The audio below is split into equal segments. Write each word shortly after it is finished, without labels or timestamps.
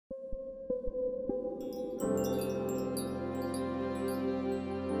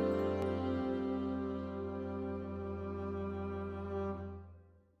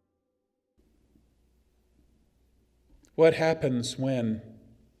What happens when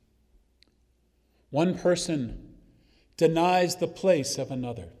one person denies the place of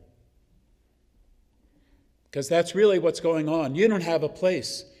another? Because that's really what's going on. You don't have a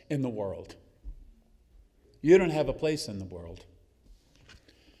place in the world. You don't have a place in the world.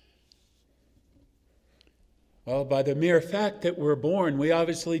 Well, by the mere fact that we're born, we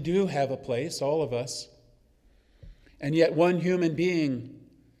obviously do have a place, all of us. And yet one human being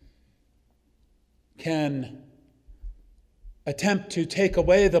can attempt to take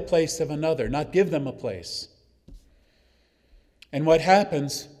away the place of another, not give them a place. And what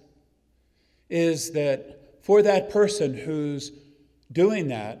happens is that for that person who's doing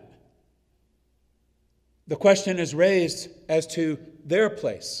that, the question is raised as to their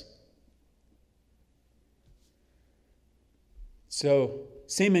place. So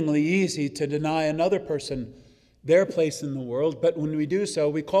seemingly easy to deny another person their place in the world, but when we do so,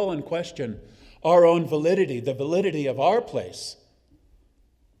 we call in question our own validity, the validity of our place,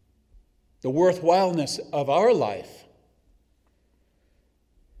 the worthwhileness of our life.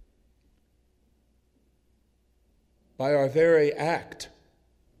 By our very act,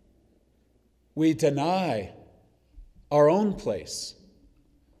 we deny our own place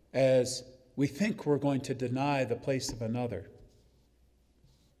as we think we're going to deny the place of another.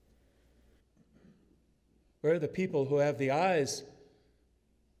 We're the people who have the eyes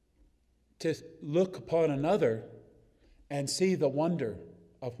to look upon another and see the wonder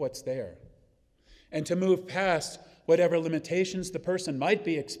of what's there, and to move past whatever limitations the person might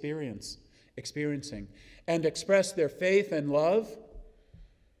be experiencing, and express their faith and love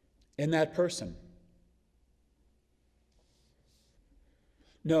in that person.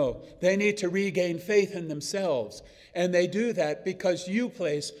 No, they need to regain faith in themselves, and they do that because you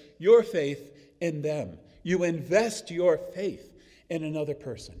place your faith in them. You invest your faith in another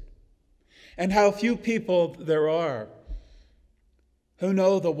person. And how few people there are who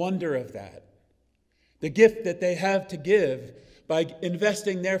know the wonder of that, the gift that they have to give by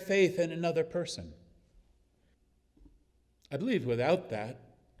investing their faith in another person. I believe without that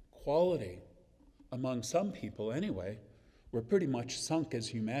quality, among some people anyway, we're pretty much sunk as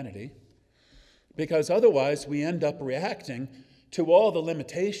humanity, because otherwise we end up reacting to all the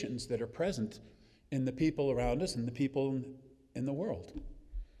limitations that are present in the people around us and the people in the world.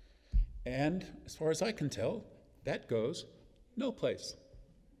 And as far as I can tell, that goes no place.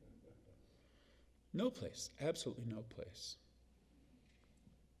 No place, absolutely no place.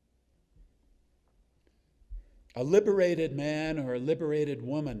 A liberated man or a liberated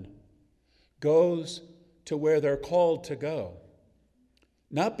woman goes to where they're called to go,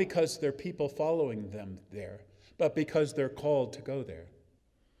 not because there are people following them there, but because they're called to go there.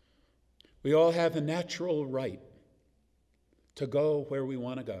 We all have a natural right to go where we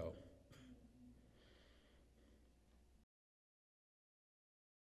want to go.